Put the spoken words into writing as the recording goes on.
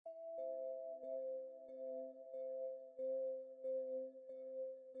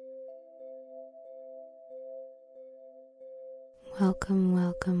Welcome,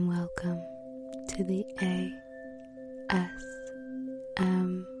 welcome, welcome to the ASMR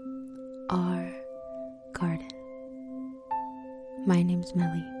Garden. My name's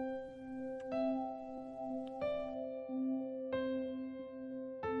Melly.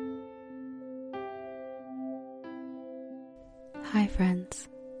 Hi friends,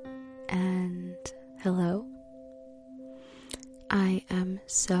 and hello. I am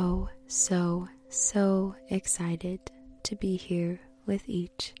so excited to be here with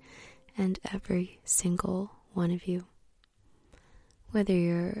each and every single one of you. Whether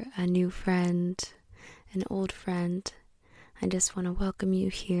you're a new friend, an old friend, I just want to welcome you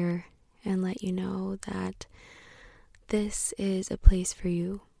here and let you know that this is a place for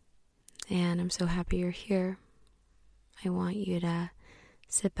you, and I'm so happy you're here. I want you to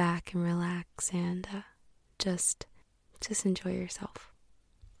sit back and relax and just enjoy yourself.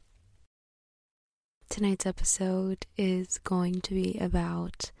 Tonight's episode is going to be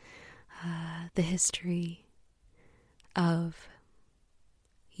about the history of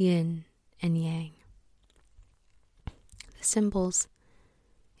Yin and Yang. The symbols,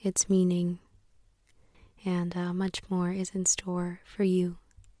 its meaning, and much more is in store for you,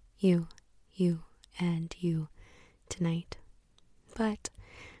 and you tonight. But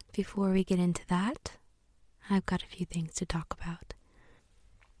before we get into that, I've got a few things to talk about.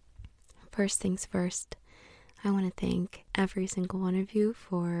 First things first, I want to thank every single one of you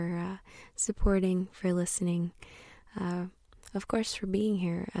for supporting, for listening, of course for being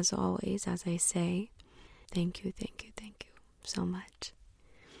here as always, as I say. Thank you so much.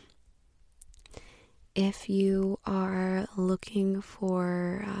 If you are looking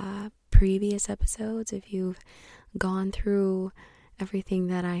for previous episodes, if you've gone through everything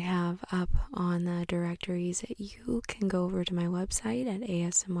that I have up on the directories, you can go over to my website at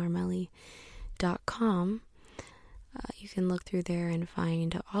asmrmelly.com. You can look through there and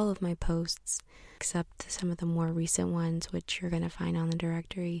find all of my posts, except some of the more recent ones, which you're going to find on the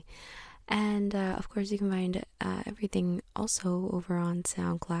directory. And of course, you can find everything also over on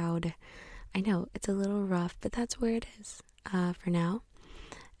SoundCloud. I know it's a little rough, but that's where it is for now,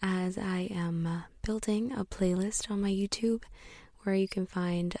 as I am building a playlist on my YouTube where you can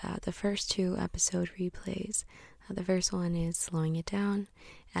find the first 2 episode replays. The first one is Slowing It Down,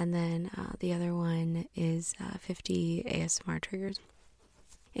 and then the other one is 50 ASMR triggers.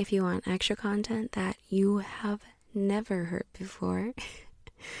 If you want extra content that you have never heard before,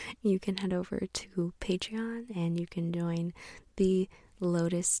 you can head over to Patreon and you can join the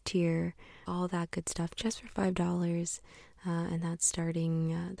Lotus tier, all that good stuff, just for $5. And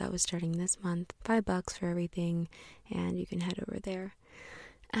that was starting this month. $5 for everything, and you can head over there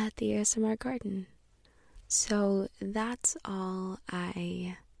at the ASMR Garden. So that's all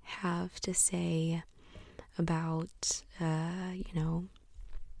I have to say about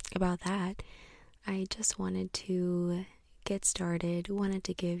about that. I just wanted to get started, wanted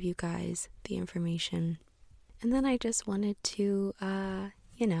to give you guys the information, and then I just wanted to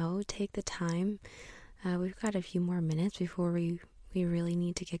take the time. We've got a few more minutes before we really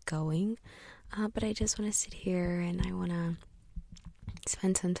need to get going. But I just want to sit here and I want to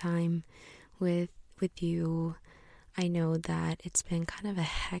spend some time with you. I know that it's been kind of a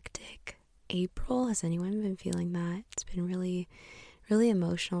hectic April. Has anyone been feeling that? It's been really, really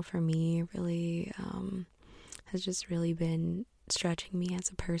emotional for me. Really, has just really been stretching me as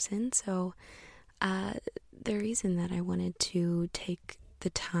a person. So, the reason that I wanted to take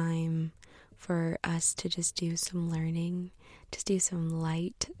the time for us to just do some learning, just do some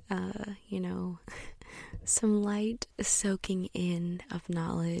light, some light soaking in of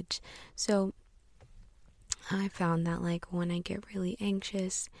knowledge. So I found that when I get really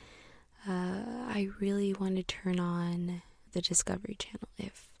anxious, I really want to turn on the Discovery Channel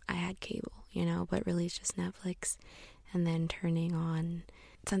if I had cable, but really it's just Netflix, and then turning on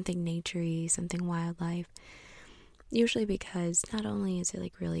something naturey, something wildlife. Usually because not only is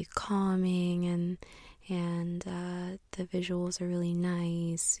it really calming and the visuals are really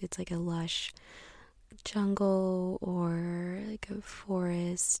nice. It's like a lush jungle or like a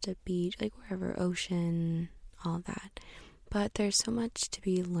forest, a beach, wherever, ocean, all that. But there's so much to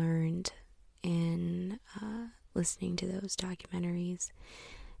be learned in listening to those documentaries.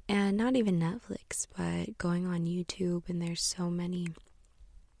 And not even Netflix, but going on YouTube, and there's so many,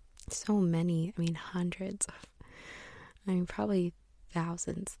 hundreds of, probably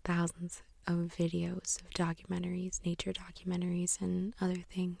thousands of videos of documentaries, nature documentaries, and other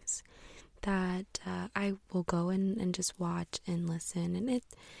things that I will go and just watch and listen, and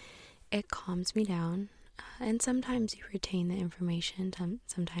it calms me down. And sometimes you retain the information,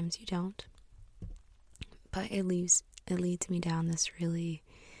 sometimes you don't. But it leaves it leads me down this really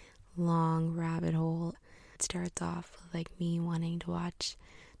long rabbit hole. It starts off with like me wanting to watch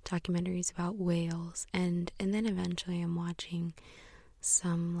documentaries about whales, and then eventually I'm watching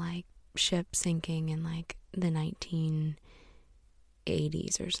some like ship sinking in like the 1980s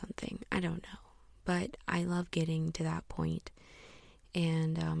or something. I don't know, but I love getting to that point,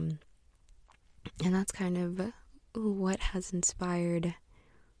 and that's kind of what has inspired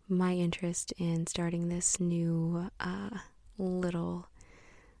my interest in starting this new little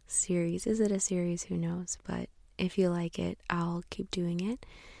series. Is it a series? Who knows? But if you like it, I'll keep doing it.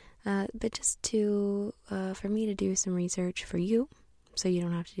 But just to for me to do some research for you, so you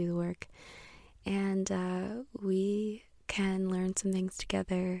don't have to do the work, and we can learn some things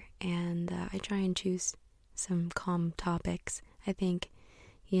together. And I try and choose some calm topics. I think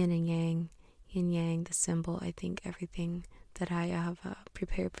yin and yang, the symbol. I think everything that I have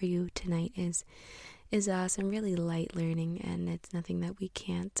prepared for you tonight is some really light learning, and it's nothing that we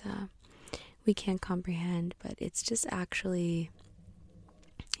can't comprehend, but it's just actually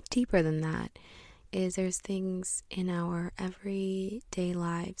deeper than that. There's things in our everyday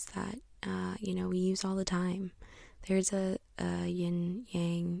lives that we use all the time. There's a yin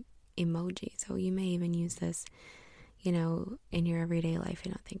yang emoji, so you may even use this in your everyday life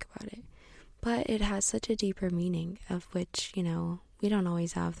and not think about it, but it has such a deeper meaning, of which we don't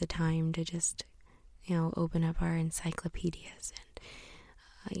always have the time to just open up our encyclopedias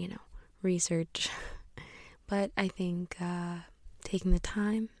and research. But I think taking the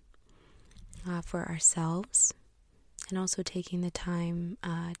time for ourselves, and also taking the time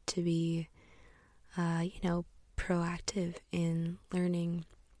to be proactive in learning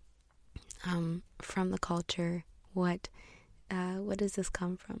from the culture. What does this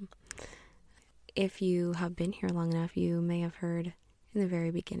come from? If you have been here long enough, you may have heard in the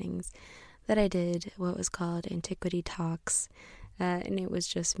very beginnings that I did what was called Antiquity Talks, and it was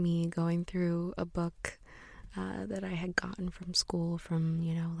just me going through a book that I had gotten from school from,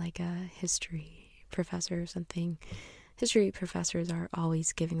 like a history professor or something. History professors are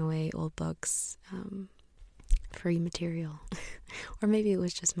always giving away old books, free material. Or maybe it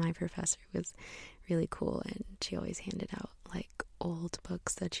was just my professor was really cool, and she always handed out like old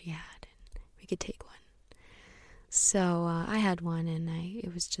books that she had, and we could take one. So I had one, and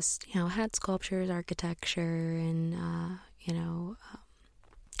it was just, had sculptures, architecture, and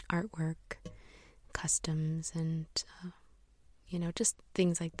artwork, customs, and just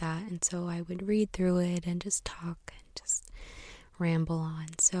things like that. And so I would read through it and just talk and just ramble on.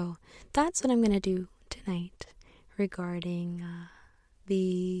 So that's what I'm going to do tonight regarding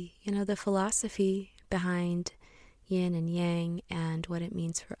the philosophy behind yin and yang, and what it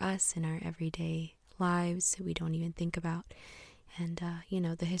means for us in our everyday lives that we don't even think about, and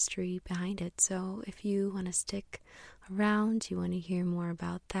the history behind it. So if you want to stick around, you want to hear more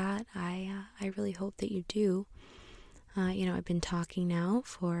about that, I really hope that you do. I've been talking now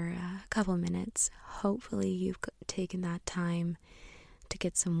for a couple minutes. Hopefully you've taken that time to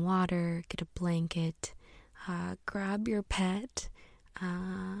get some water, get a blanket, grab your pet.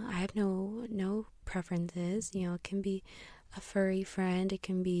 I have no preferences. It can be a furry friend, it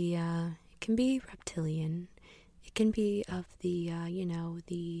can be reptilian, it can be of the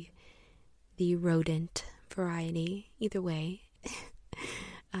the rodent variety. Either way,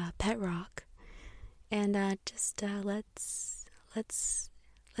 pet rock, and just let's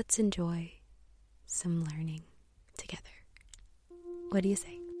enjoy some learning together. What do you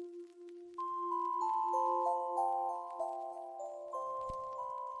say?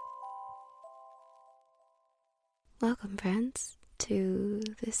 Welcome, friends, to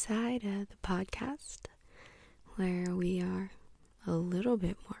this side of the podcast where we are a little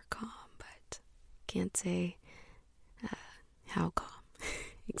bit more calm, but can't say how calm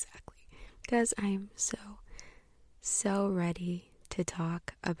exactly, because I'm so ready to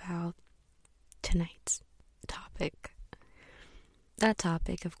talk about tonight's topic. That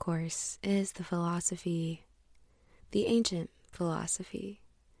topic, of course, is the philosophy, the ancient philosophy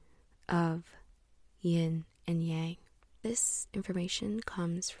of yin and yang. This information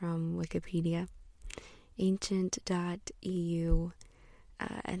comes from Wikipedia, ancient.eu,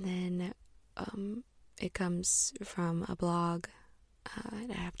 and then it comes from a blog. I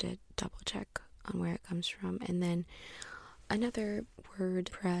have to double check on where it comes from, and then another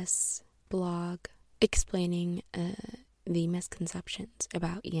WordPress blog explaining the misconceptions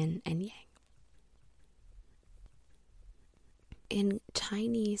about yin and yang. In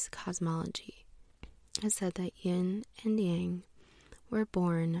Chinese cosmology, it said that yin and yang were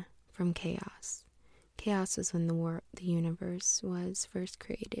born from chaos. Chaos is when the universe was first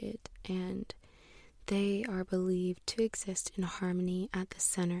created, and they are believed to exist in harmony at the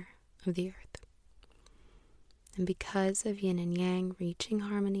center of the earth. And because of yin and yang reaching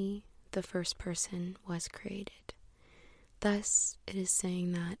harmony, the first person was created. Thus, it is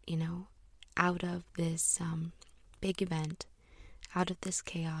saying that, out of this big event, out of this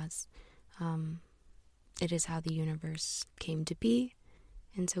chaos, it is how the universe came to be.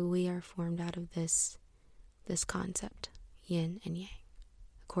 And so we are formed out of this concept, yin and yang,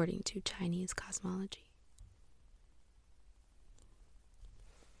 according to Chinese cosmology.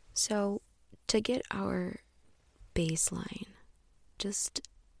 So, to get our baseline, just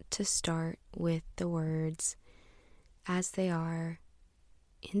to start with the words as they are,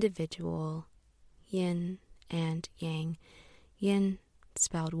 individual, yin and yang. Yin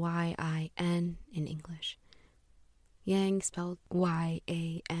spelled Y-I-N in English. Yang spelled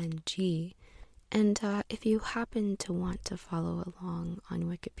Y-A-N-G. And if you happen to want to follow along on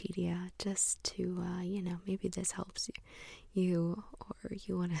Wikipedia, just to, maybe this helps you or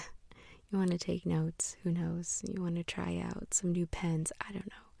you want to take notes, who knows, you want to try out some new pens, I don't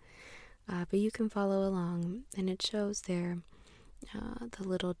know. But you can follow along, and it shows there the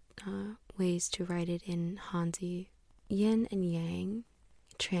little ways to write it in Hanzi. Yin and Yang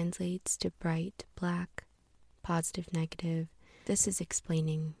translates to bright, black, positive, negative. This is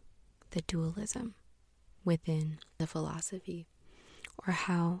explaining the dualism within the philosophy, or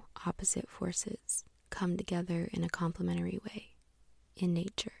how opposite forces come together in a complementary way in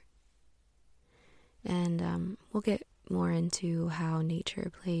nature. And we'll get more into how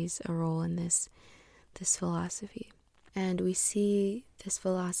nature plays a role in this philosophy. And we see this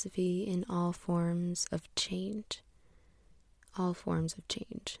philosophy in all forms of change. All forms of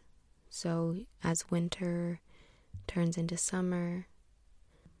change. So as winter turns into summer,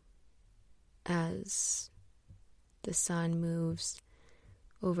 as the sun moves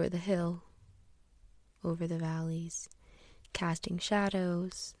over the hill, over the valleys, casting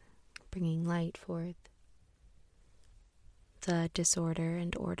shadows, bringing light forth, the disorder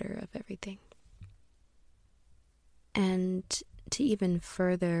and order of everything. And to even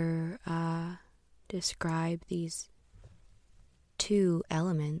further describe these two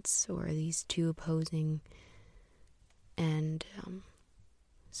elements, or these two opposing and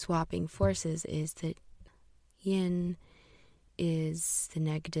swapping forces, is that yin is the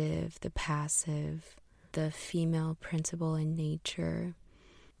negative, the passive, the female principle in nature.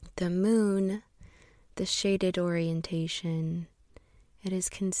 The moon, the shaded orientation, it is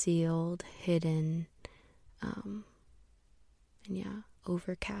concealed, hidden,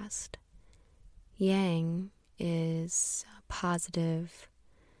 overcast. Yang is positive,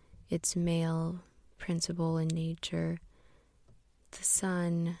 it's male principle in nature. The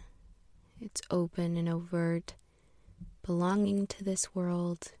sun, it's open and overt, belonging to this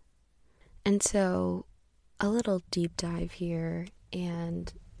world. And so, a little deep dive here,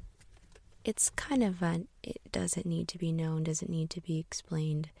 and it's kind of it doesn't need to be known, doesn't need to be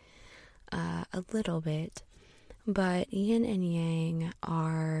explained a little bit. But yin and yang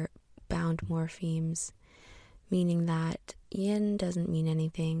are bound morphemes, meaning that yin doesn't mean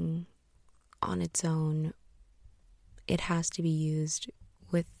anything on its own. It has to be used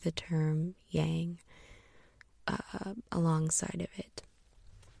with the term yang alongside of it.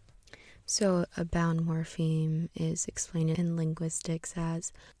 So a bound morpheme is explained in linguistics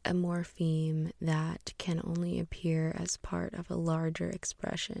as a morpheme that can only appear as part of a larger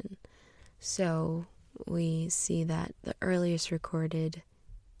expression. So we see that the earliest recorded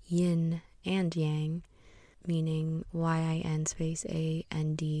yin and yang, meaning yin space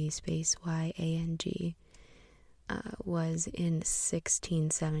A-N-D space Y-A-N-G, was in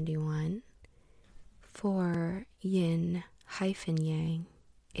 1671. For yin hyphen yang,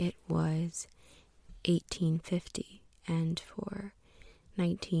 it was 1850, and for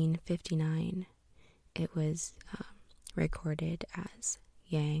 1959, it was recorded as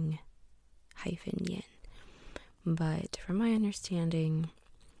yang hyphen yin. But from my understanding,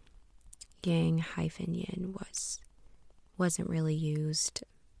 yang hyphen yin wasn't really used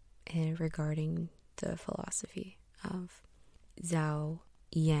regarding the philosophy of Zhao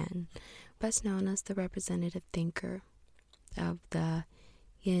Yan, best known as the representative thinker of the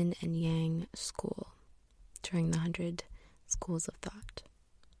Yin and Yang school during the 100 schools of thought.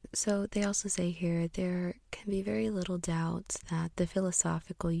 So they also say here there can be very little doubt that the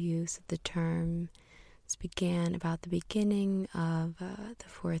philosophical use of the term began about the beginning of the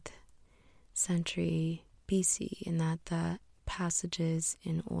 4th century BC, and that the passages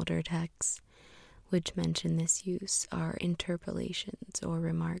in older texts which mention this use are interpolations or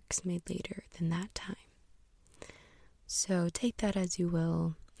remarks made later than that time. So take that as you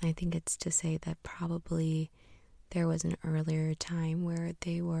will, I think it's to say that probably there was an earlier time where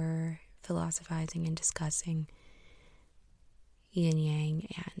they were philosophizing and discussing yin yang,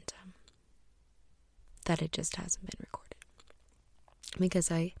 and that it just hasn't been recorded.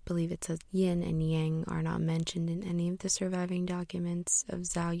 Because I believe it says yin and yang are not mentioned in any of the surviving documents of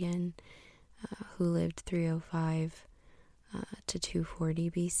Zhao Yin, who lived 305 to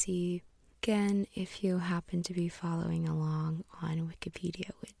 240 BC. Again, if you happen to be following along on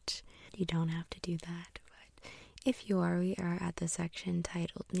Wikipedia, which you don't have to do that, but if you are, we are at the section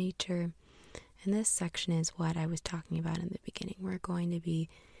titled Nature, and this section is what I was talking about in the beginning. We're going to be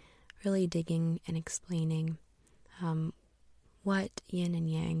really digging and explaining what yin and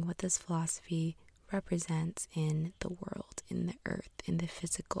yang, what this philosophy represents in the world, in the earth, in the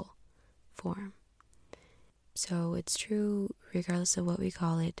physical form. So it's true regardless of what we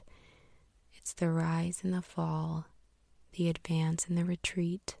call it. It's the rise and the fall, the advance and the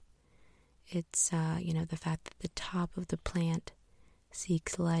retreat. It's, the fact that the top of the plant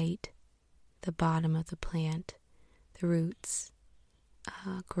seeks light, the bottom of the plant, the roots,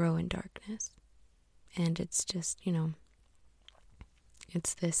 grow in darkness. And it's just,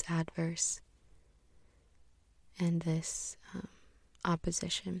 it's this adverse and this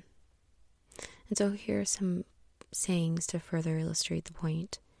opposition. And so here are some sayings to further illustrate the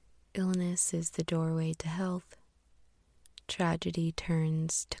point. Illness is the doorway to health. Tragedy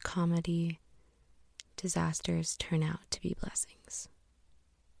turns to comedy. Disasters turn out to be blessings.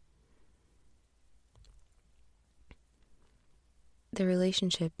 The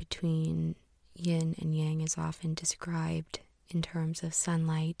relationship between yin and yang is often described in terms of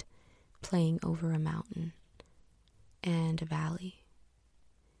sunlight playing over a mountain and a valley.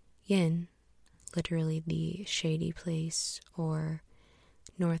 Yin, literally the shady place or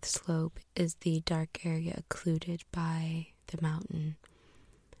north slope, is the dark area occluded by the mountain,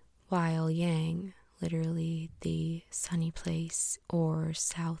 while yang, literally the sunny place or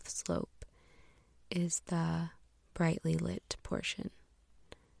south slope, is the brightly lit portion.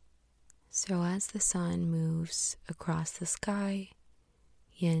 So as the sun moves across the sky,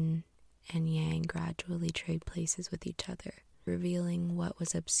 yin and yang gradually trade places with each other, revealing what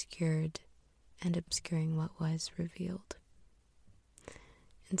was obscured and obscuring what was revealed.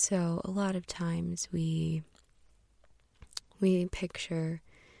 And so a lot of times we picture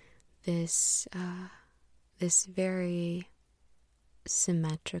this very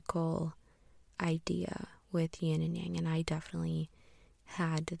symmetrical idea with yin and yang, and I definitely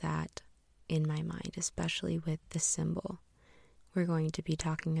had that in my mind, especially with the symbol. We're going to be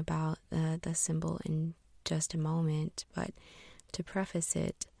talking about the symbol in just a moment, but to preface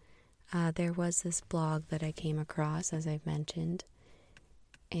it, there was this blog that I came across, as I've mentioned,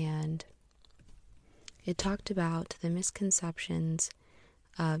 and it talked about the misconceptions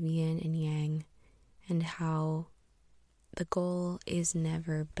of yin and yang and how the goal is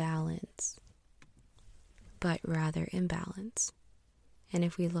never balance, but rather imbalance. And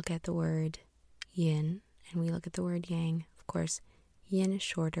if we look at the word yin and we look at the word yang, of course, yin is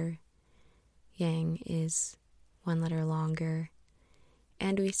shorter, yang is one letter longer,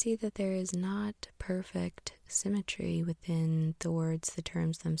 and we see that there is not perfect symmetry within the words, the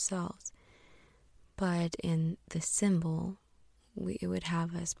terms themselves. But in the symbol, it would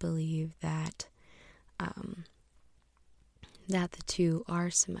have us believe that that the two are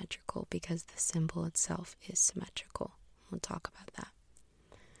symmetrical because the symbol itself is symmetrical. We'll talk about that.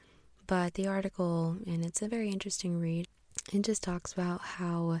 But the article, and it's a very interesting read, it just talks about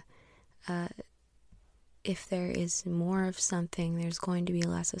how if there is more of something, there's going to be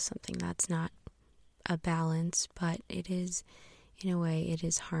less of something. That's not a balance, but it is, in a way, it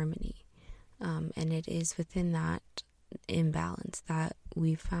is harmony. And it is within that imbalance that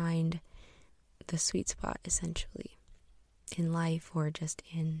we find the sweet spot, essentially, in life or just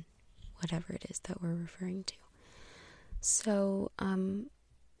in whatever it is that we're referring to. So,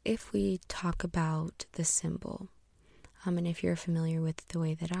 if we talk about the symbol, and if you're familiar with the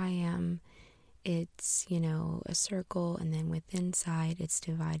way that I am, it's, a circle, and then within inside it's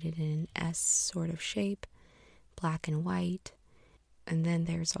divided in an S sort of shape, black and white, and then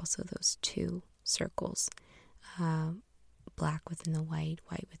there's also those two circles, black within the white,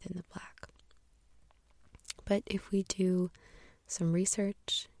 white within the black. But if we do some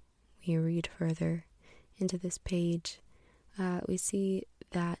research, we read further into this page, we see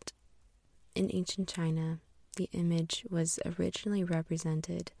that in ancient China, the image was originally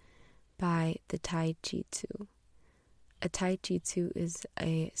represented by the Tai Chi Tzu. A Tai Chi Tzu is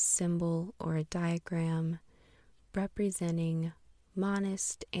a symbol or a diagram representing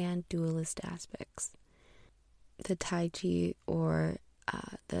monist and dualist aspects. The Tai Chi, or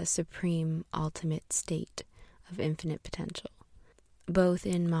the supreme ultimate state of infinite potential. Both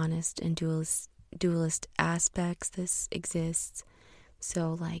in monist and dualist aspects this exists.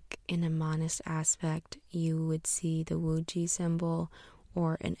 So like in a monist aspect, you would see the Wuji symbol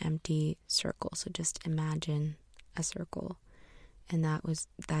or an empty circle. So just imagine a circle, and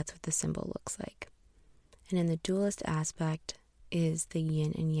that's what the symbol looks like. And in the dualist aspect is the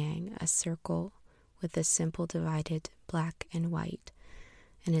yin and yang, a circle with a simple divided black and white,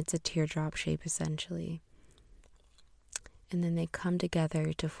 and it's a teardrop shape essentially. And then they come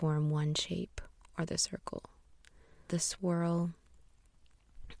together to form one shape, or the circle. The swirl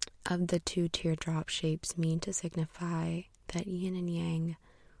of the two teardrop shapes mean to signify that yin and yang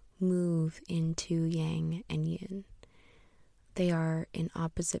move into yang and yin. They are in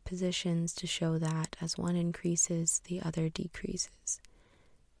opposite positions to show that as one increases, the other decreases.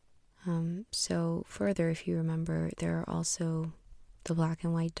 So further, if you remember, there are also the black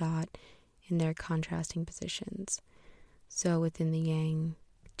and white dot in their contrasting positions. So within the yang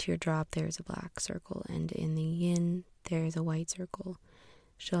teardrop, there's a black circle, and in the yin, there's a white circle,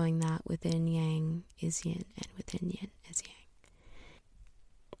 showing that within yang is yin and within yin is yang.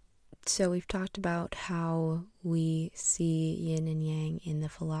 So we've talked about how we see yin and yang in the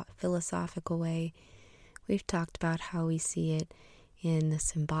philosophical way. We've talked about how we see it in the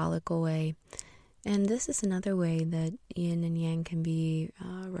symbolical way. And this is another way that yin and yang can be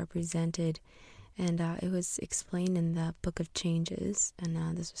represented. And it was explained in the Book of Changes, and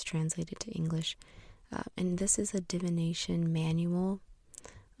this was translated to English. And this is a divination manual,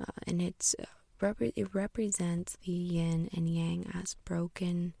 and it represents the yin and yang as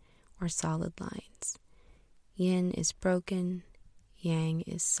broken or solid lines. Yin is broken, yang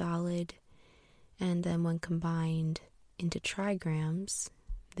is solid, and then when combined into trigrams,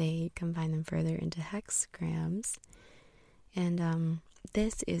 they combine them further into hexagrams, and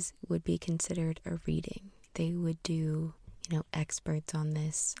this would be considered a reading. They would do, experts on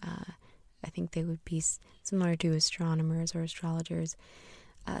this. I think they would be similar to astronomers or astrologers.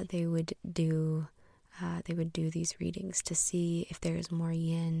 They would do these readings to see if there is more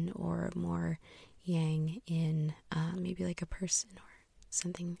yin or more yang in maybe like a person or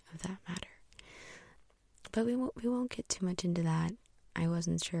something of that matter. But we won't get too much into that. I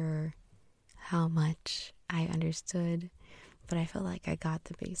wasn't sure how much I understood, but I felt like I got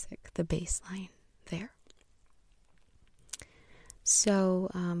the baseline there. So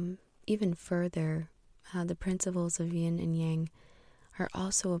even further, the principles of yin and yang are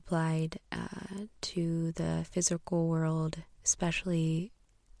also applied to the physical world, especially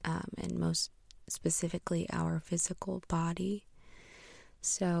and most specifically our physical body.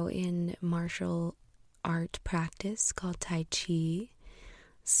 So in martial art practice called Tai Chi,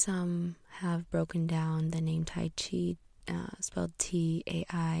 some have broken down the name Tai Chi, spelled Taichi,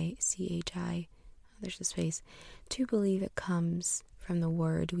 there's a space, to believe it comes from the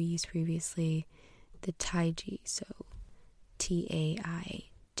word we used previously, the Taiji, so Taiji,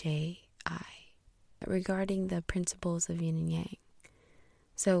 regarding the principles of yin and yang.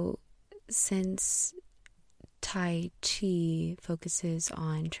 So since Tai Chi focuses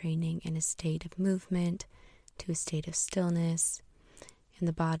on training in a state of movement to a state of stillness, and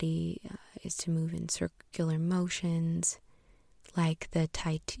the body is to move in circular motions, like the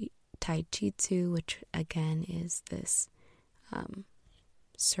Tai Chi, which again is this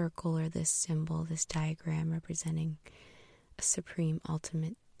circle or this symbol, this diagram representing a supreme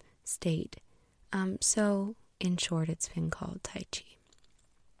ultimate state. So in short, it's been called Tai Chi.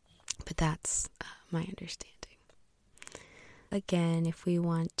 But that's my understanding. Again, if we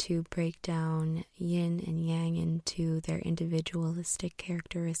want to break down yin and yang into their individualistic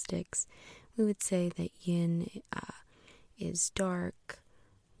characteristics, we would say that yin is dark,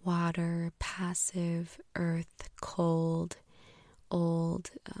 water, passive, earth, cold,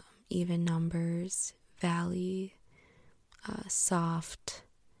 old, even numbers, valley, soft,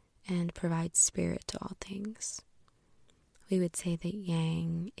 and provides spirit to all things. We would say that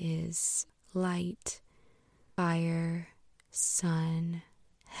yang is light, fire, sun,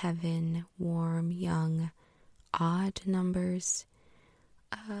 heaven, warm, young, odd numbers,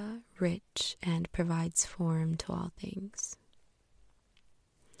 rich, and provides form to all things.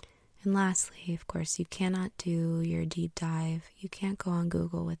 And lastly, of course, you cannot do your deep dive. You can't go on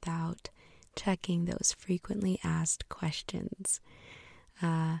Google without checking those frequently asked questions.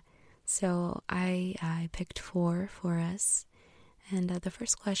 So I picked 4 for us. And the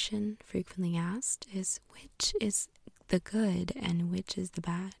first question frequently asked is, which is the good and which is the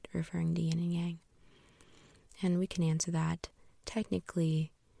bad, referring to yin and yang? And we can answer that.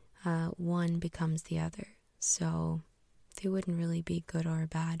 Technically, one becomes the other. So they wouldn't really be good or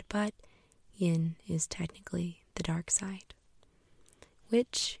bad, but yin is technically the dark side.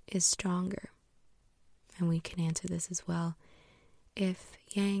 Which is stronger? And we can answer this as well. If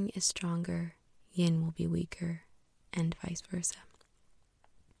yang is stronger, yin will be weaker, and vice versa.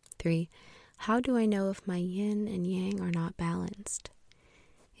 3. How do I know if my yin and yang are not balanced?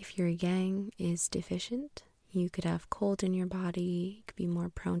 If your yang is deficient, you could have cold in your body, you could be more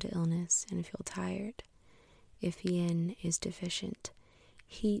prone to illness and feel tired. If yin is deficient,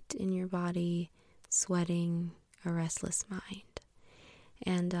 heat in your body, sweating, a restless mind.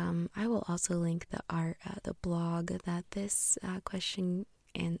 And I will also link the blog that this question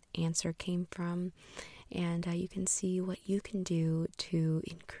and answer came from, and you can see what you can do to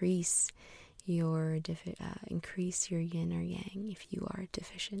increase your yin or yang if you are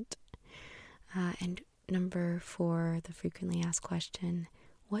deficient. And number 4, the frequently asked question: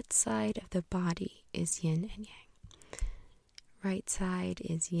 what side of the body is yin and yang? Right side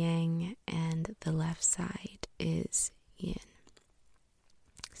is yang, and the left side is yin.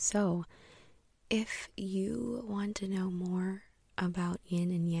 So, if you want to know more about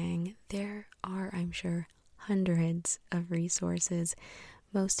yin and yang, there are, I'm sure, hundreds of resources,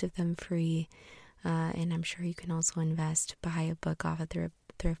 most of them free, and I'm sure you can also buy a book off of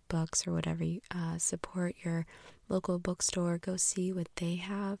thrift books or whatever. Support your local bookstore, go see what they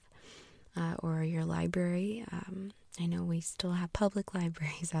have, or your library. I know we still have public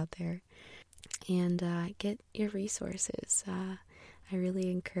libraries out there, and get your resources. I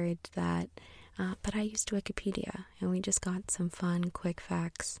really encourage that. But I used Wikipedia, and we just got some fun, quick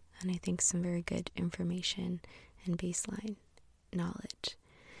facts, and I think some very good information and baseline knowledge.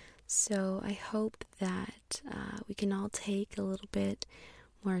 So I hope that we can all take a little bit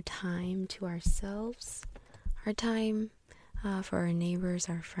more time to ourselves, our time for our neighbors,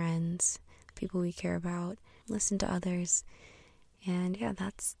 our friends, people we care about, listen to others. And yeah,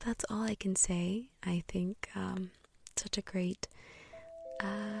 that's all I can say. I think such a great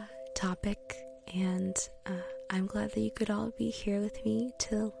topic, and I'm glad that you could all be here with me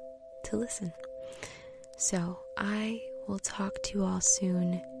to listen. So I will talk to you all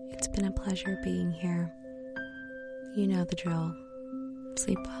soon. It's been a pleasure being here. You know the drill.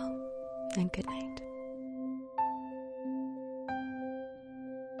 Sleep well, and good night.